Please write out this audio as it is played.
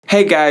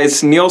Hey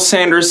guys, Neil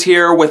Sanders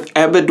here with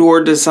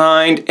Ebador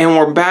Designed, and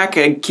we're back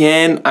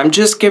again. I'm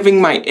just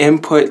giving my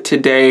input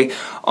today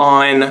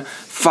on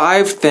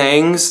 5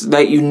 things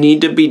that you need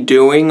to be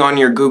doing on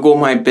your Google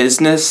My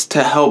Business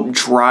to help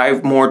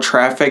drive more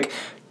traffic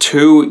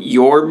to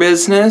your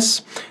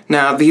business.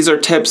 Now, these are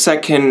tips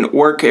that can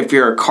work if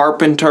you're a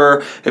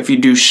carpenter, if you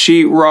do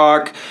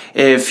sheetrock,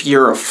 if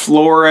you're a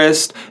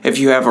florist, if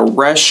you have a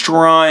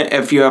restaurant,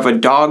 if you have a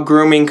dog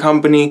grooming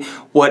company,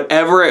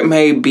 whatever it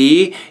may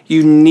be,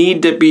 you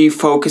need to be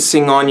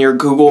focusing on your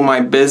Google My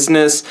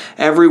Business.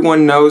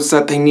 Everyone knows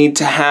that they need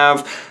to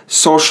have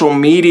social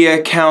media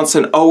accounts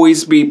and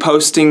always be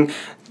posting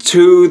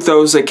to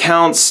those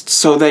accounts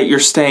so that you're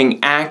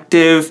staying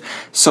active,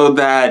 so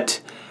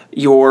that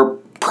your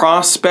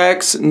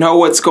prospects know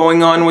what's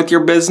going on with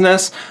your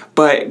business.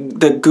 But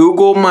the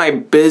Google My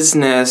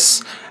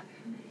Business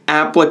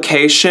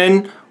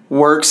application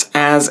works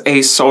as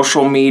a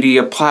social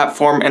media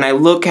platform, and I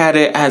look at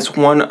it as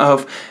one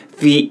of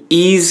the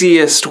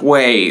easiest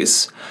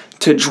ways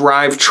to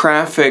drive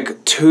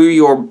traffic to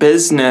your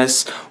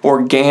business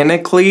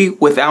organically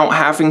without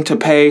having to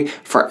pay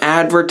for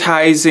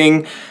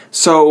advertising.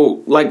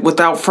 So,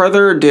 without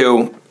further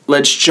ado,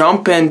 let's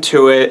jump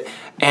into it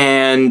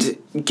and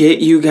get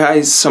you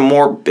guys some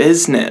more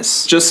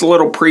business. Just a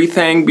little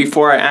pre-thing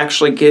before I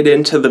actually get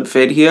into the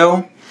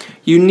video.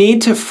 You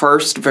need to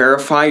first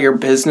verify your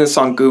business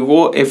on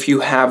Google if you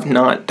have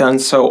not done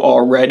so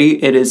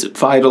already. It is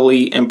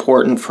vitally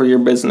important for your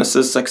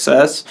business's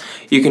success.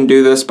 You can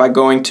do this by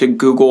going to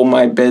Google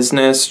My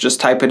Business. Just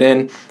type it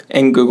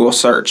in Google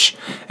search,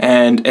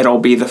 and it'll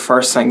be the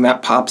first thing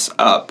that pops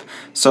up.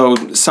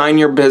 So sign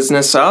your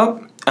business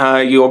up.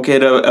 You'll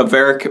get a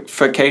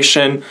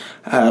verification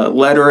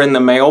letter in the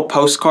mail,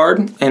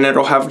 postcard, and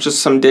it'll have just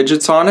some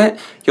digits on it.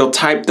 You'll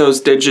type those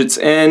digits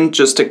in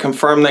just to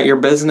confirm that your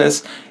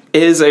business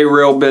is a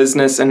real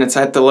business and it's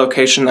at the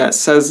location that it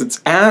says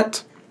it's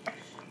at.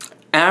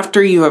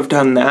 After you have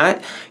done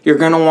that, you're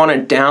going to want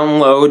to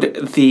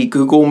download the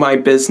Google My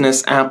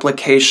Business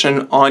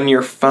application on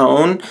your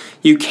phone.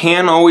 You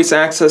can always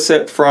access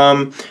it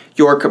from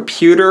your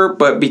computer,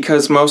 but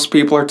because most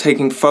people are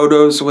taking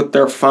photos with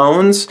their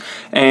phones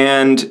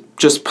and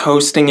just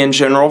posting in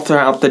general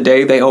throughout the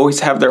day, they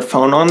always have their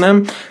phone on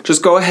them.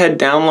 Just go ahead,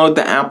 download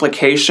the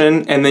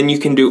application, and then you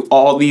can do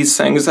all these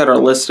things that are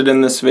listed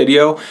in this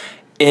video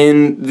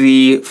in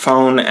the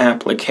phone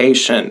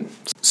application.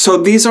 So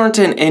these aren't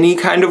in any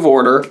kind of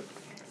order.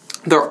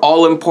 They're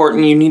all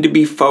important. You need to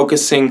be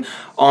focusing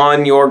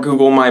on your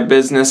Google My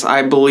Business,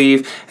 I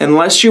believe.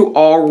 Unless you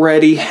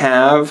already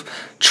have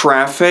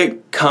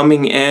traffic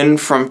coming in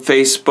from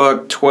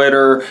Facebook,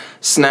 Twitter,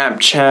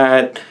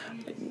 Snapchat,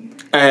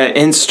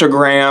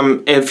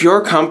 Instagram, if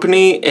your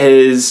company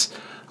is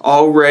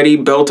already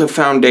built a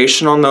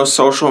foundation on those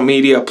social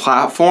media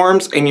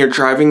platforms and you're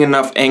driving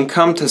enough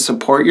income to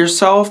support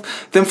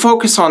yourself, then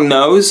focus on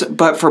those.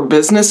 But for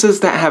businesses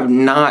that have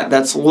not,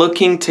 that's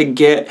looking to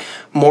get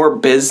more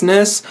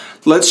business,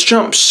 let's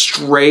jump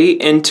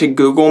straight into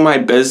Google My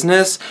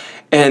Business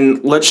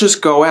and let's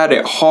just go at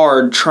it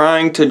hard,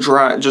 trying to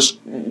drive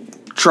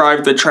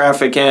the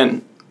traffic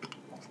in.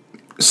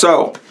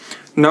 So,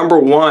 number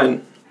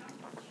 1,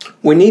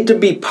 we need to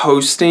be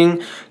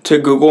posting to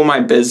Google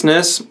My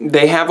Business.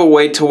 They have a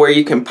way to where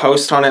you can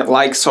post on it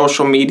like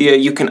social media.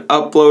 You can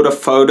upload a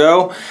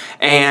photo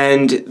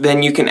and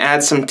then you can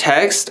add some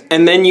text,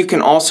 and then you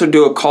can also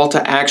do a call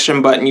to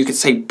action button. You can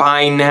say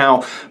buy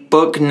now,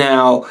 book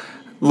now,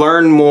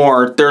 learn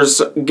more,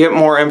 get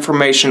more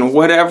information,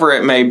 whatever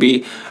it may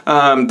be.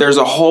 There's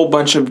a whole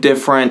bunch of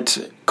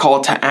different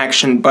call to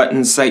action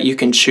buttons that you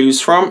can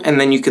choose from, and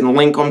then you can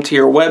link them to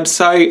your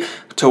website,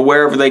 to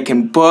wherever they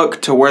can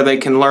book, to where they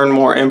can learn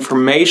more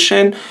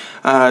information.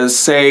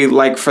 Say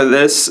like for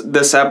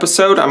this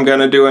episode, I'm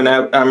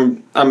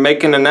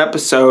making an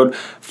episode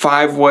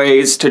 5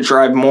 ways to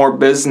drive more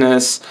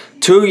business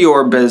to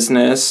your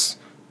business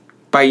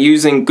by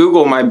using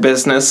Google My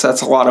Business.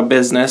 That's a lot of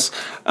business.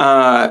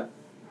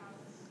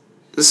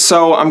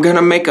 So I'm going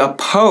to make a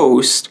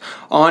post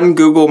on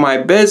Google My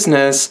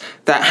Business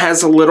that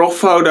has a little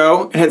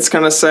photo, and it's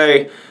going to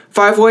say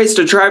 5 ways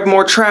to drive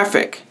more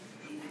traffic.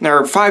 There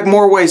are 5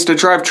 more ways to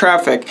drive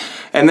traffic.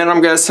 And then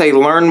I'm going to say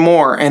learn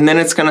more. And then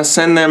it's going to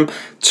send them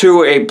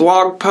to a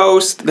blog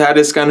post that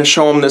is going to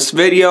show them this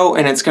video,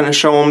 and it's going to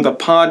show them the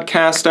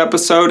podcast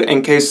episode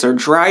in case they're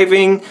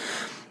driving.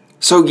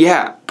 So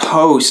yeah,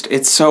 post.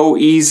 It's so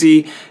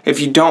easy. If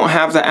you don't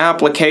have the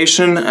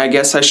application, I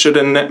guess I should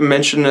have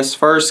mentioned this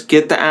first.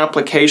 Get the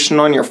application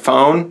on your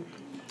phone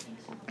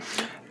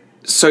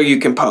so you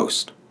can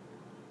post.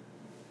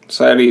 It's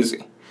that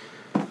easy.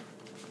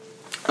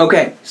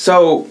 Okay,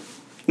 so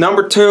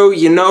number 2,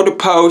 to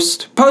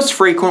post. Post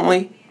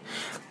frequently.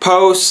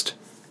 Post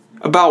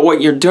about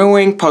what you're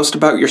doing. Post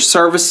about your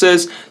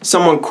services.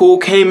 Someone cool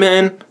came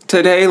in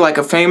today, like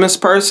a famous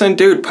person.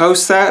 Dude,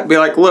 post that. Be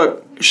like,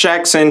 look,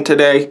 Shaq's in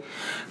today.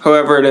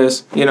 Whoever it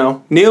is,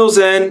 Neil's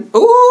in.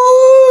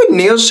 Ooh,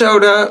 Neil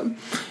showed up.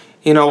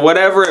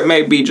 whatever it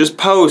may be, just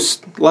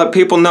post. Let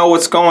people know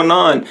what's going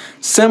on.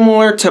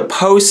 Similar to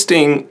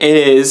posting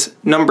is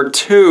number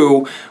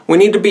 2, we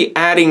need to be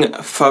adding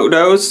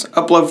photos,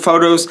 upload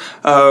photos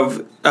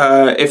of,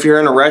 if you're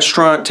in a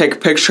restaurant, take a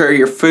picture of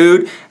your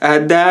food,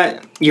 add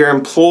that. Your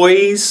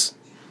employees,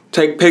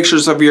 take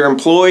pictures of your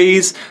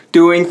employees,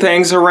 doing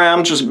things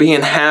around, just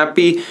being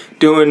happy,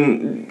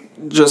 doing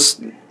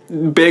just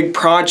big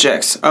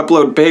projects.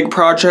 Upload big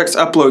projects,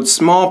 upload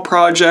small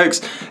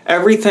projects,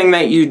 everything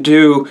that you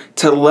do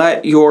to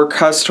let your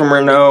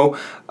customer know,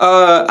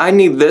 I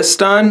need this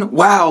done.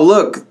 Wow,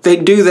 look, they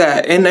do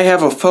that. And they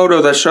have a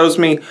photo that shows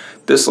me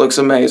this looks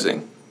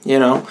amazing,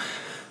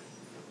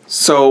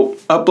 So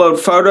upload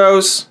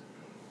photos,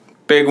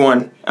 big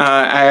one.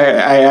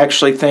 I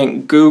actually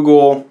think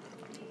Google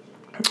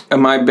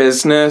My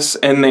Business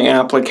in the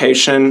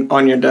application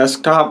on your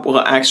desktop will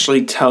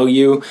actually tell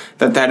you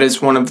that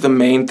is one of the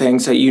main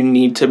things that you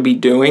need to be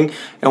doing.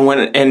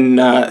 And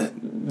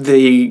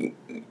the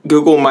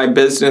Google My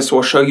Business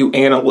will show you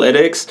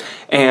analytics,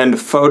 and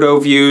photo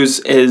views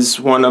is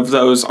one of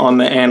those on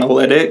the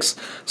analytics.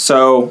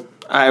 So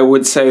I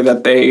would say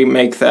that they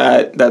make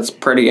that's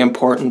pretty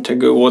important to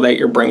Google, that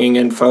you're bringing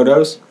in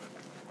photos.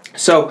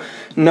 So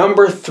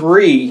number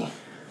 3,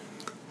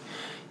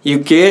 you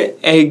get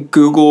a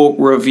Google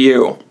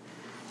review,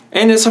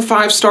 and it's a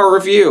 5-star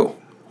review,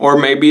 or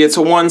maybe it's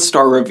a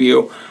 1-star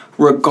review.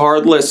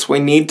 Regardless, we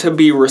need to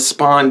be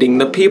responding.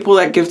 The people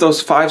that give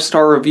those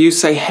 5-star reviews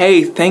say,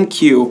 hey,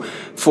 thank you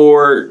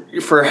for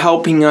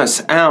helping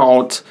us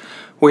out.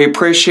 We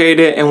appreciate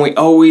it, and we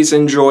always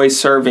enjoy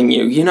serving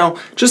you.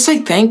 Just say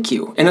thank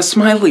you in a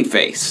smiley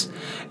face.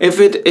 If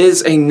it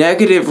is a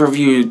negative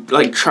review,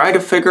 try to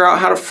figure out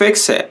how to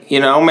fix it.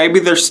 Maybe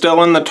they're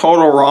still in the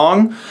total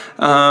wrong.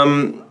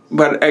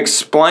 But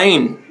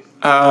explain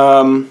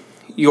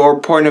your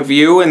point of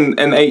view, and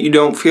that you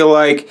don't feel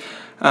like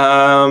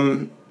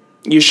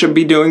you should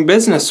be doing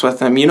business with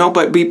them,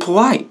 but be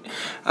polite.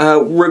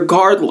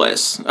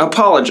 Regardless,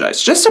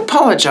 apologize. Just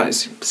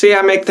apologize. See,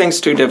 I make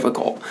things too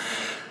difficult.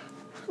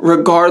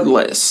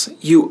 Regardless,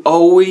 you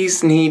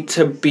always need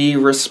to be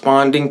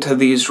responding to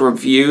these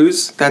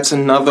reviews. That's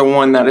another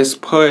one that is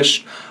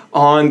pushed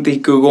on the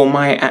Google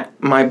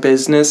My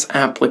Business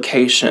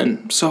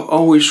application. So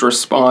always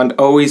respond,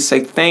 always say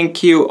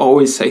thank you,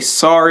 always say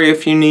sorry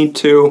if you need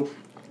to.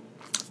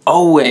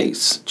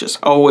 Just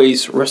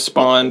always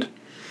respond.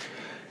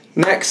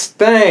 Next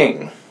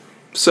thing.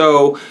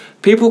 So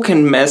people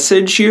can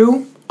message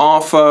you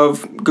off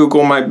of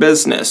Google My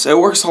Business. It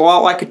works a lot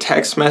like a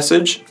text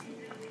message.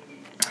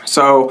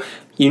 So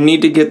you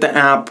need to get the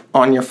app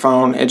on your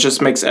phone. It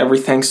just makes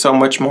everything so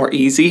much more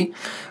easy.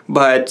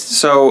 But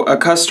so a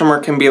customer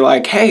can be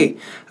like, hey,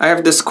 I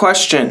have this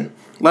question.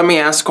 Let me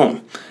ask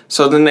them.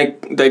 So then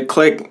they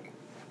click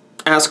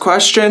ask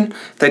question.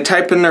 They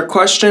type in their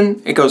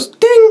question. It goes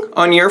ding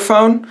on your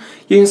phone.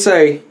 They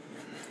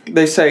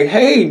say,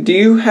 hey, do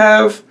you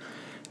have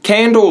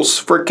candles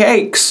for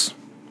cakes?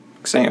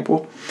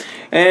 Example.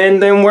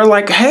 And then we're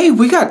like, hey,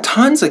 we got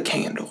tons of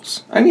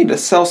candles. I need to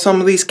sell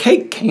some of these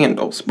cake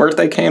candles.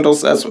 Birthday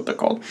candles, that's what they're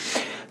called.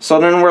 So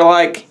then we're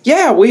like,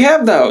 yeah, we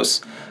have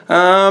those.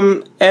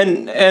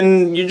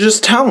 And you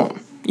just tell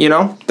them,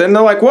 Then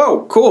they're like,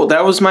 whoa, cool,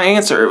 that was my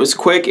answer. It was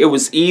quick, it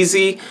was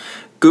easy.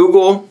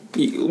 Google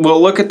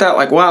will look at that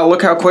like, wow,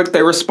 look how quick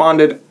they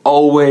responded.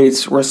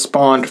 Always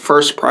respond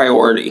first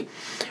priority.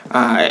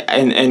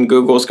 And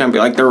Google's going to be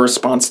like, their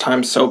response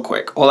time's so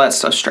quick. All that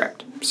stuff's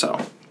tracked.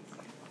 So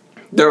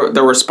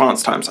the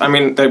response times. I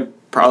mean, they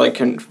probably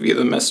can view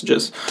the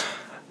messages.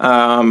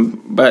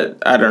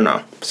 But I don't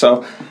know.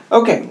 So,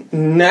 okay,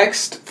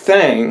 next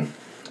thing.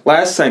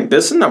 Last thing.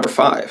 This is number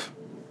 5.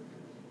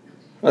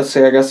 Let's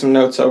see, I got some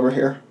notes over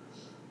here.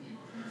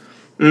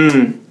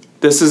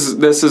 This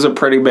is a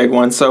pretty big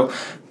one. So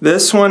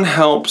this one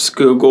helps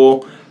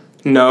Google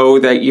know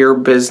that your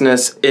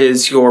business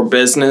is your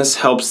business,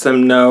 helps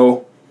them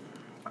know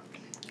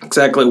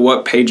exactly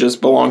what pages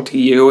belong to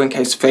you in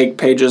case fake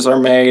pages are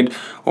made,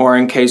 or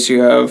in case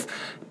you have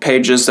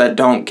pages that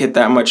don't get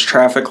that much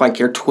traffic, like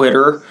your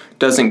Twitter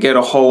doesn't get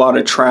a whole lot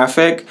of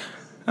traffic,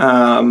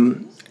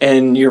 and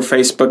your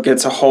Facebook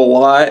gets a whole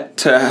lot.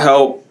 To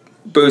help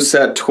boost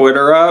that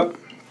Twitter up,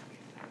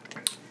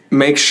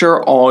 make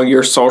sure all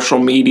your social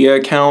media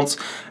accounts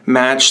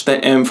match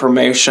the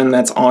information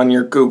that's on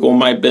your Google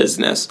My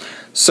Business.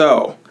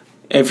 So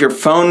if your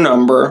phone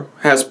number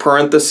has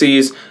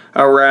parentheses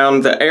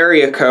around the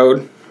area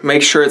code,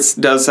 make sure it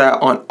does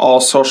that on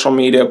all social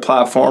media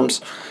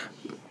platforms.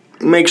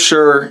 Make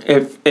sure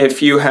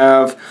if you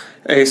have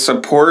a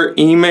support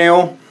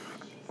email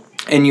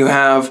and you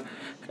have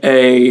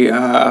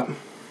a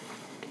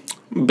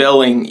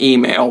billing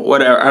email,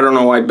 whatever, I don't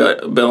know why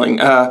billing,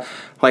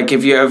 like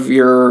if you have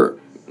your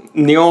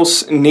Neil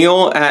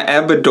at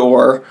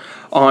Ebador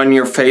on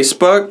your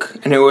Facebook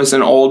and it was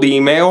an old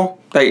email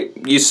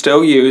that you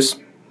still use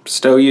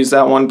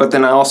that one, but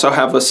then I also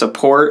have a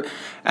support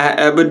at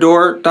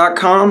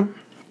ebador.com,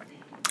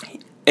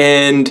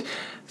 and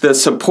The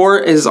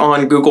support is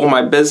on Google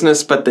My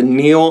Business, but the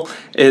Neil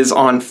is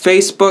on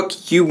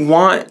Facebook. You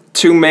want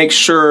to make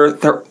sure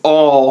they're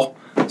all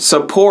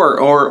support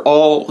or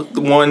all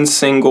one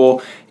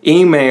single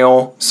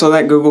email so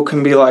that Google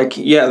can be like,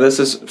 yeah, this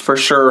is for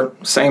sure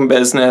same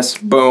business.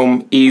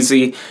 Boom,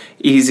 easy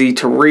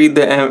to read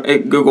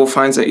Google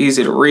finds it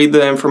easy to read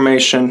the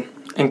information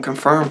and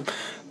confirm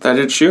that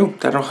it's you.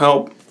 That'll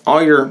help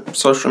all your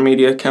social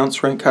media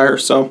accounts rank higher.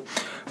 So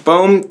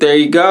boom, there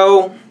you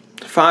go.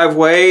 5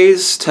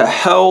 ways to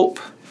help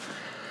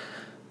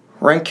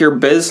rank your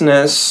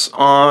business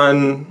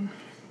on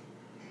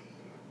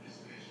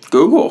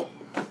Google.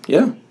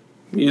 Yeah,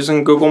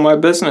 using Google My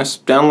Business.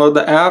 Download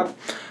the app.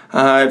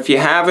 If you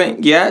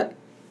haven't yet,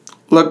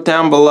 look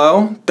down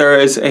below. There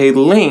is a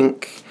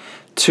link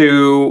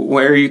to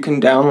where you can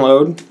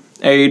download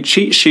a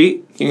cheat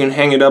sheet. You can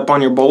hang it up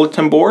on your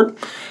bulletin board,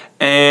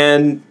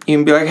 and you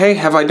can be like, hey,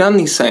 have I done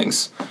these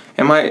things?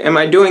 Am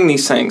I doing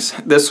these things?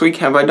 This week,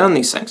 have I done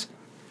these things?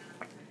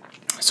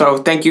 So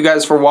thank you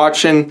guys for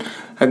watching.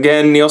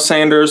 Again, Neil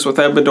Sanders with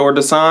Ebador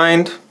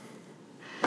Designed.